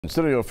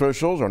City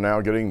officials are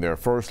now getting their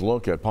first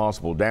look at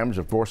possible damage.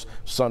 Of course,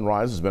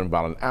 sunrise has been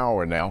about an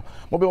hour now.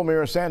 Mobile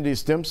Mayor Sandy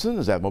Stimpson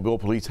is at Mobile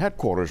Police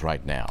Headquarters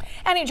right now.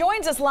 And he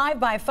joins us live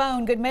by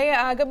phone. Good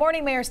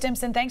morning, Mayor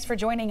Stimpson. Thanks for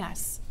joining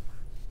us.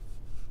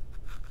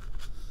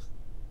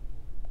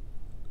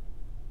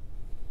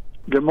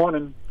 Good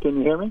morning. Can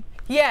you hear me?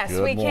 Yes,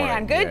 Good we morning.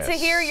 can. Good to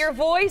hear your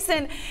voice.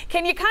 And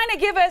can you kind of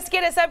get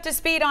us up to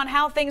speed on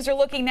how things are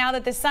looking now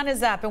that the sun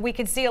is up and we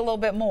can see a little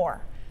bit more?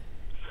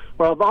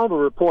 Well, all the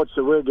reports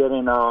that we're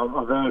getting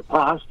are very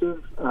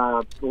positive.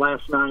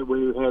 Last night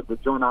we had the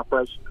Joint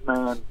Operations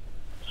Command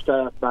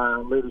staffed by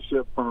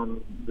leadership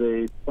from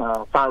the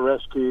Fire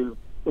Rescue,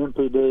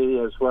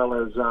 MPD, as well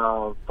as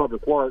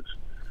Public Works.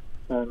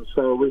 And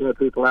so we had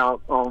people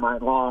out all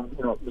night long,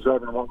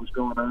 observing what was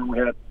going on. We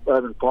had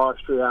urban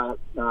forestry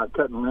out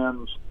cutting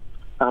limbs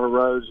out of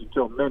roads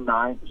until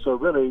midnight. So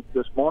really,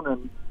 this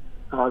morning,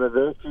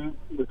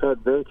 we've had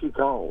very few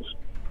calls.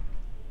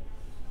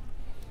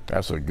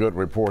 That's a good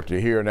report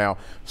to hear. Now,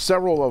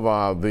 several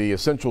of the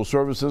essential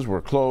services were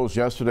closed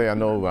yesterday. I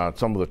know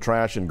some of the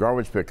trash and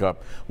garbage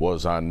pickup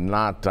was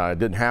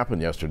didn't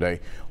happen yesterday.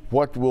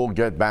 What will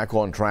get back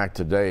on track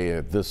today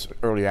at this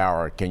early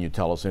hour? Can you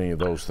tell us any of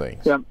those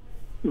things? Yeah,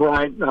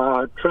 right.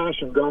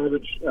 Trash and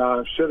garbage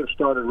should have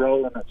started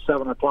rolling at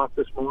 7 o'clock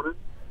this morning.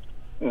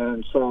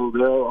 And so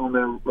they're on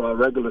their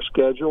regular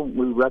schedule.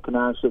 We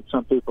recognize that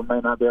some people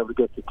may not be able to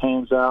get the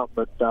cans out,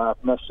 but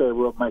if necessary,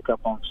 we'll make up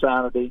on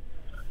Saturday.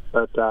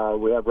 But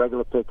we have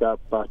regular pickup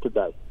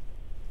today.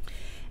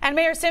 And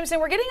Mayor Stimpson,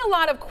 we're getting a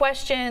lot of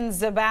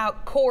questions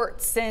about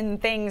courts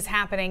and things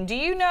happening. Do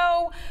you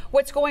know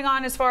what's going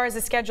on as far as the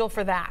schedule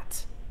for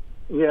that?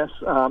 Yes,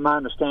 my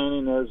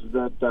understanding is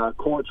that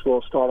courts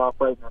will start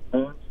operating at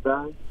noon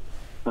today.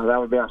 That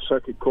would be our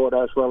circuit court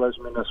as well as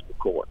municipal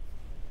court.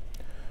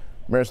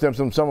 Mayor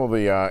Stimpson, some of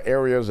the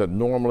areas that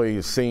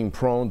normally seem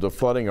prone to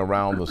flooding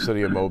around the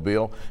city of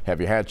Mobile, have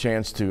you had a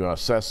chance to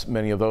assess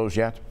many of those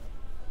yet?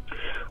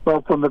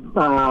 Well, from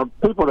the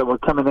people that were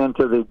coming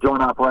into the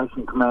Joint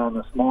Operations Command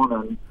this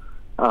morning,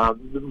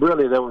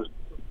 really there was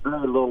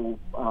very little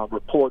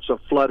reports of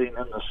flooding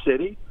in the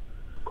city.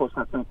 Of course,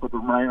 I think with the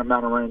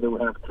amount of rain that we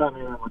have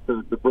coming and with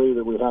the debris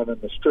that we have in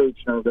the streets,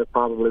 there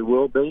probably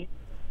will be.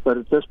 But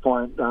at this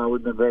point,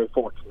 we've been very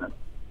fortunate.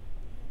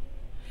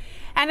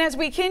 And as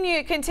we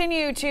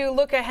continue to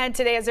look ahead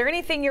today, is there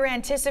anything you're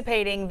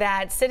anticipating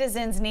that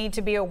citizens need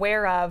to be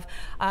aware of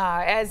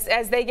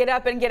as they get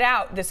up and get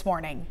out this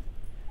morning?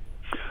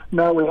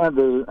 No, we have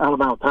the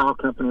Alabama Power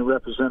Company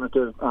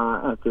representative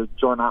at the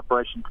Joint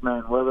Operations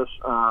Command with us.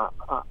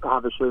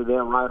 Obviously,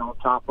 they're right on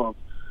top of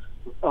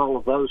all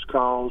of those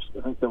calls.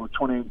 I think there were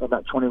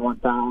about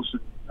 21,000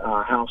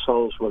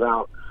 households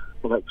without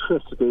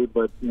electricity,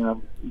 but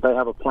they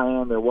have a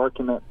plan. They're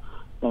working it,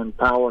 and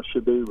power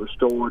should be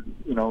restored,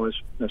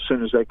 as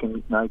soon as they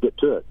can get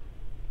to it.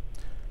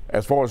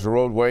 As far as the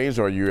roadways,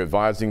 are you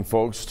advising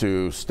folks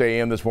to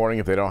stay in this morning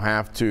if they don't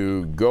have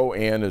to go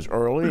in as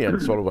early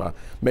and sort of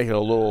make it a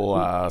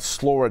little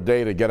slower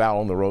day to get out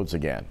on the roads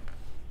again?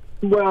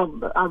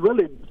 Well, I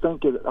really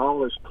think it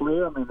all is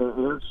clear. I mean,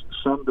 there is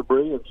some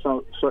debris in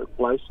certain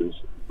places,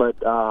 but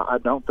I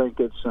don't think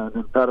it's an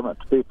impediment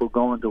to people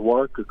going to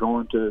work or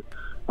going to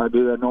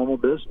do their normal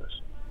business.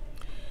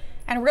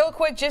 And real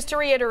quick, just to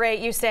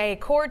reiterate, you say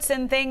courts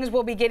and things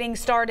will be getting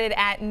started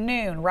at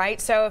noon, right?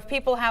 So if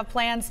people have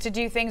plans to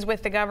do things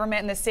with the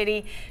government and the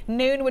city,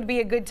 noon would be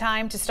a good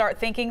time to start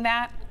thinking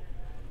that?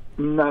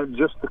 No,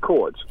 just the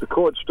courts. The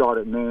courts start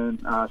at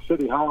noon.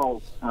 City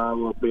Hall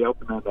will be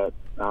open at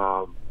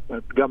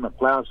Government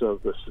Plaza.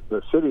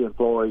 The city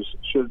employees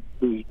should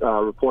be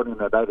reporting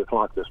at 8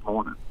 o'clock this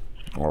morning.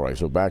 All right,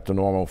 so back to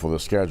normal for the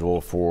schedule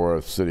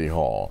for City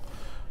Hall.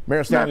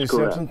 Mayor Sandy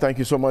Stimpson, thank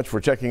you so much for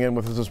checking in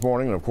with us this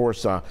morning. And of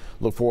course,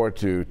 look forward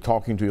to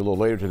talking to you a little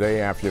later today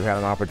after you've had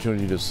an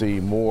opportunity to see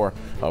more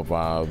of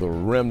the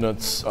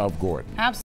remnants of Gordon. Absolutely.